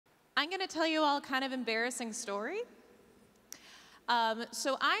I'm going to tell you all a kind of embarrassing story.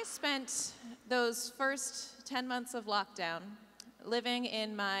 So I spent those first 10 months of lockdown living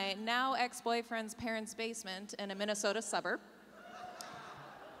in my now ex-boyfriend's parents' basement in a Minnesota suburb.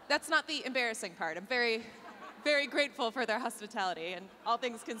 That's not the embarrassing part. I'm very, very grateful for their hospitality, and all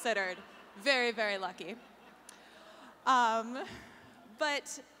things considered, very, very lucky.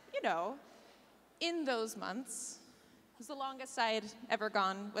 But, you know, in those months, it was the longest I had ever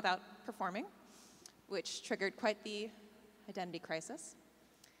gone without performing, which triggered quite the identity crisis.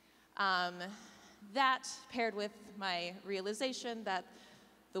 That paired with my realization that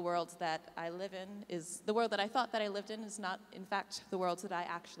the world that I live in is, the world that I thought that I lived in is not, in fact, the world that I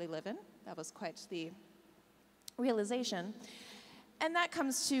actually live in. That was quite the realization. And that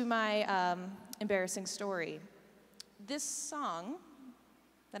comes to my embarrassing story. This song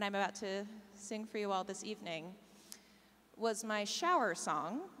that I'm about to sing for you all this evening was my shower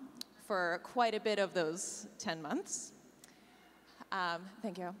song for quite a bit of those 10 months.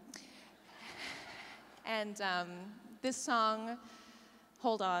 Thank you. And this song,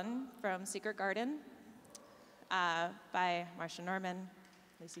 Hold On, from Secret Garden, by Marsha Norman,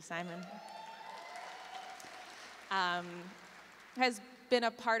 Lucy Simon, has been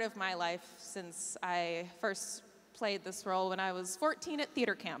a part of my life since I first played this role when I was 14 at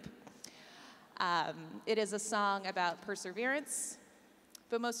theater camp. It is a song about perseverance,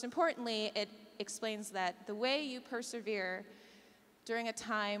 but most importantly, it explains that the way you persevere during a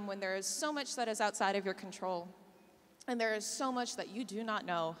time when there is so much that is outside of your control, and there is so much that you do not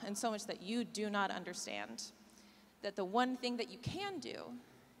know, and so much that you do not understand, that the one thing that you can do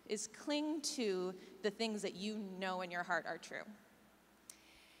is cling to the things that you know in your heart are true.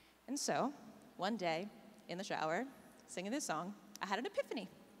 And so, one day, in the shower, singing this song, I had an epiphany.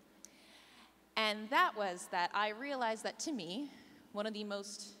 And that was that I realized that, to me, one of the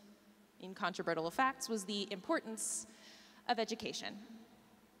most incontrovertible facts was the importance of education.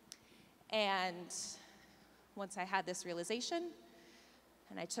 And once I had this realization,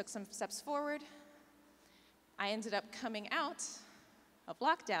 and I took some steps forward, I ended up coming out of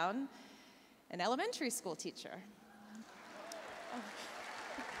lockdown an elementary school teacher. Oh.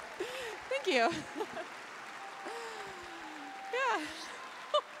 Thank you. Yeah.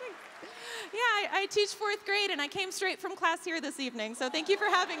 Yeah, I teach 4th grade, and I came straight from class here this evening, so thank you for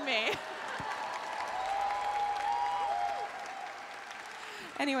having me.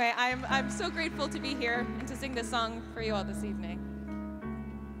 Anyway, I'm so grateful to be here and to sing this song for you all this evening.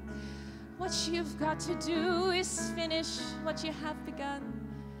 What you've got to do is finish what you have begun.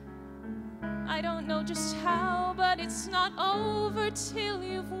 I don't know just how, but it's not over till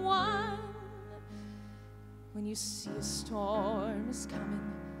you've won. When you see a storm is coming,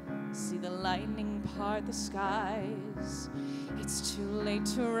 see the lightning part the skies, it's too late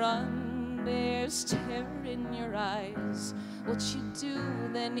to run. There's terror in your eyes. What you do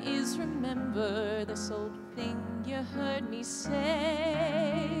then is remember this old thing you heard me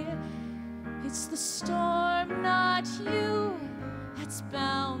say. It's the storm, not you, that's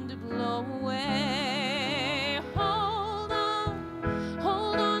bound to blow away. Hold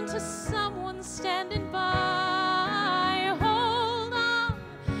on to someone standing by. Hold on,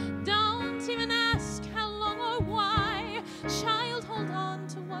 don't even ask how long or why. Child, hold on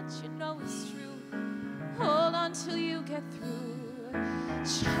to what you know is true. Hold on till you get through.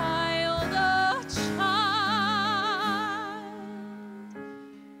 Child, oh child,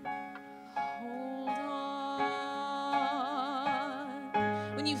 hold on.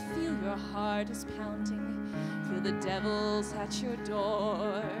 When you feel your heart is pounding, feel the devil's at your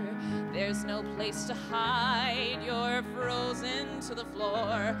door, there's no place to hide, you're frozen to the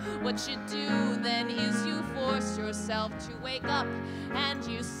floor. What you do then is you force yourself to wake up and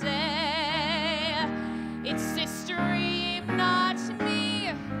you say,